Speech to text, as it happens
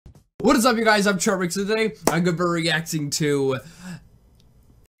What is up, you guys? I'm LoMrix, and today I'm gonna be reacting to...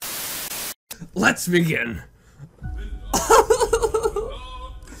 Let's begin.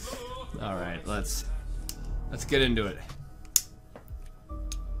 Alright, let's get into it.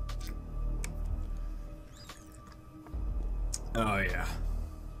 Oh yeah.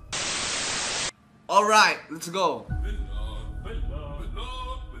 Alright, let's go.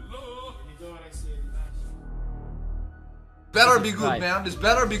 Better be good, man. This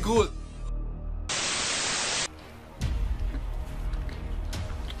better be good.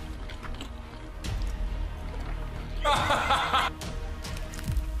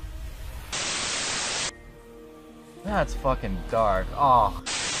 That's fucking dark. Oh.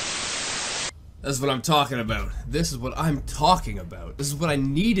 That's what I'm talking about. This is what I'm talking about. This is what I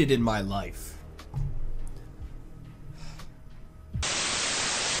needed in my life.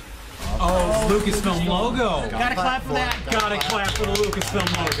 Oh, Lucasfilm logo. Gotta clap for that. Gotta clap for the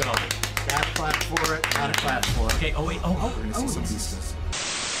Lucasfilm logo. Gotta clap for it. Gotta clap for it. Okay, oh wait, oh. We're gonna see some business.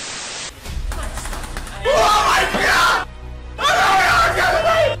 Oh my god!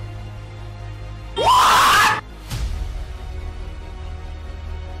 What?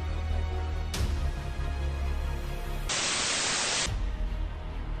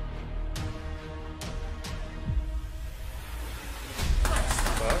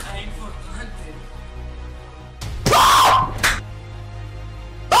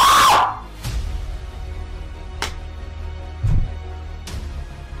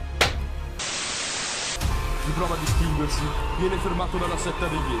 Di prova a distinguersi, viene fermato dalla setta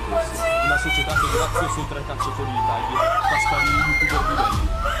degli Ecco, una società che grazie ai suoi 3 cacciatori di taglie fa sparire i youtuber livelli.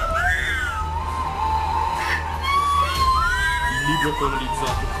 Il libro è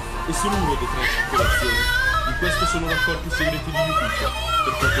colonizzato e sono uno dei 3 in circolazione. In questo sono raccolti i segreti di YouTube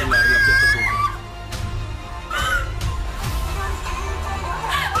per controllare la piattaforma.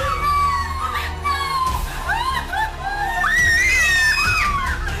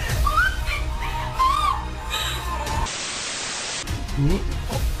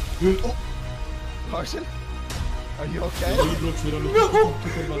 Carson? Are you okay? Il libro ci verranno tutto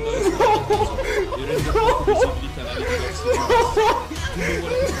per mandare e rendere più visibili i canali diversi. Come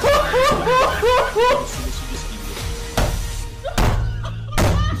vuole che nessuno si distingue.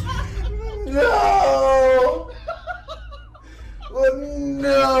 No! Oh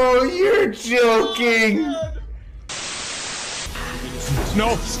no, you're joking!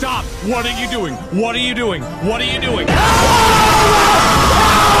 No, stop! What are you doing? What are you doing? What are you doing?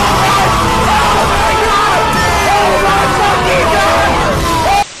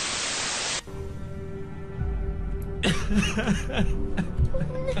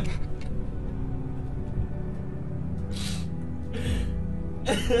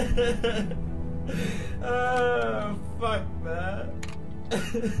 Oh, fuck that.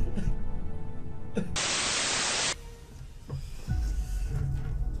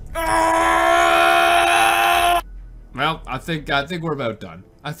 Well, I think we're about done.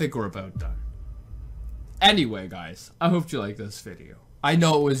 I think we're about done. Anyway, guys, I hope you like this video. I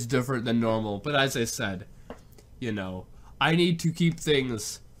know it was different than normal, but as I said, you know, I need to keep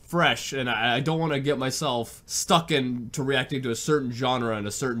things fresh, and I don't want to get myself stuck into reacting to a certain genre and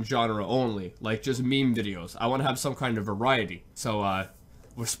a certain genre only, like just meme videos. I want to have some kind of variety, so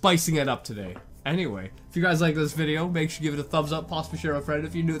we're spicing it up today. Anyway, if you guys like this video, make sure you give it a thumbs up, possibly share with a friend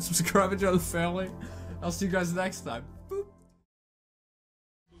if you're new, and subscribe and join the family. I'll see you guys next time. Boop.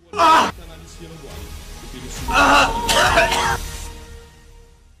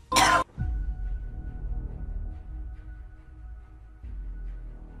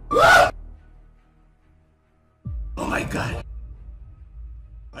 Oh my god.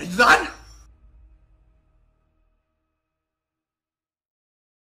 Are you done?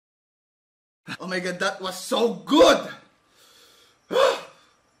 Oh my god, that was so good!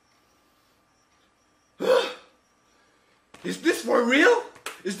 Is this for real?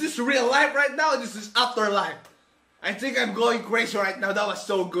 Is this real life right now? This is afterlife. I think I'm going crazy right now. That was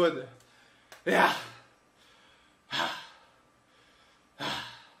so good. Yeah.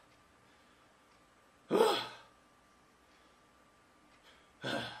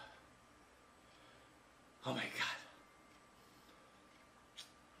 Oh my god.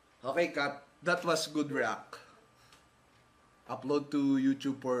 Okay, cut. That was good react. Upload to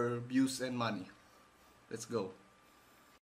YouTube for views and money. Let's go.